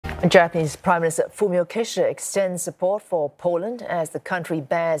Japanese Prime Minister Fumio Kishida extends support for Poland as the country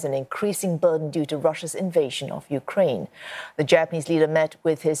bears an increasing burden due to Russia's invasion of Ukraine. The Japanese leader met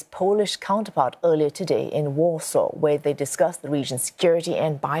with his Polish counterpart earlier today in Warsaw, where they discussed the region's security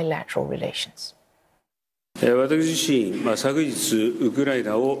and bilateral relations. 私自身、昨日ウクライ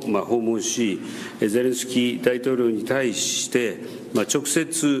ナを訪問し、ゼレンスキー大統領に対して、直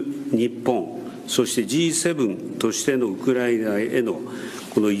接日本、そして G7 としてのウクライナへの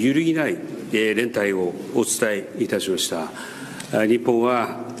この揺るぎない連帯をお伝えいたしました。日本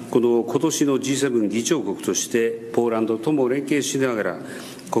は今年の G7 議長国としてポーランドとも連携しながら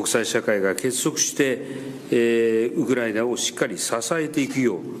国際社会が結束してウクライナをしっかり支えていく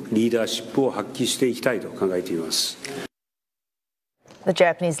ようリーダーシップを発揮していきたいと考えています。The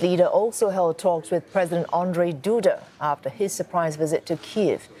Japanese leader also held talks with President Andrzej Duda after his surprise visit to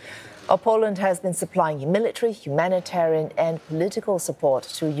Kyiv. Poland has been supplying military, humanitarian and political support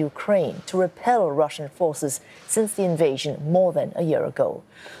to Ukraine to repel Russian forces since the invasion more than a year ago.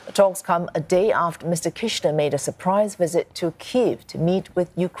 The talks come a day after Mr. Kishida made a surprise visit to Kyiv to meet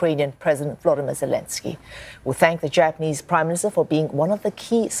with Ukrainian President Volodymyr Zelensky, who thanked the Japanese Prime Minister for being one of the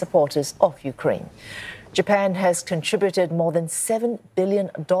key supporters of Ukraine. Japan has contributed more than $7 billion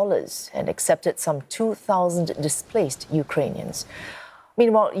and accepted some 2,000 displaced Ukrainians.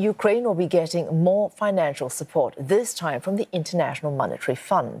 Meanwhile, Ukraine will be getting more financial support, this time from the International Monetary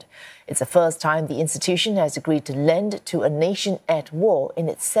Fund. It's the first time the institution has agreed to lend to a nation at war in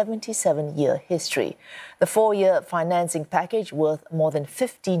its 77-year history. The 4-year financing package worth more than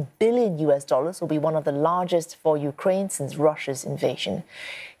 $15 billion will be one of the largest for Ukraine since Russia's invasion.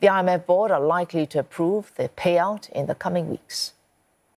 The IMF board are likely to approve the payout in the coming weeks.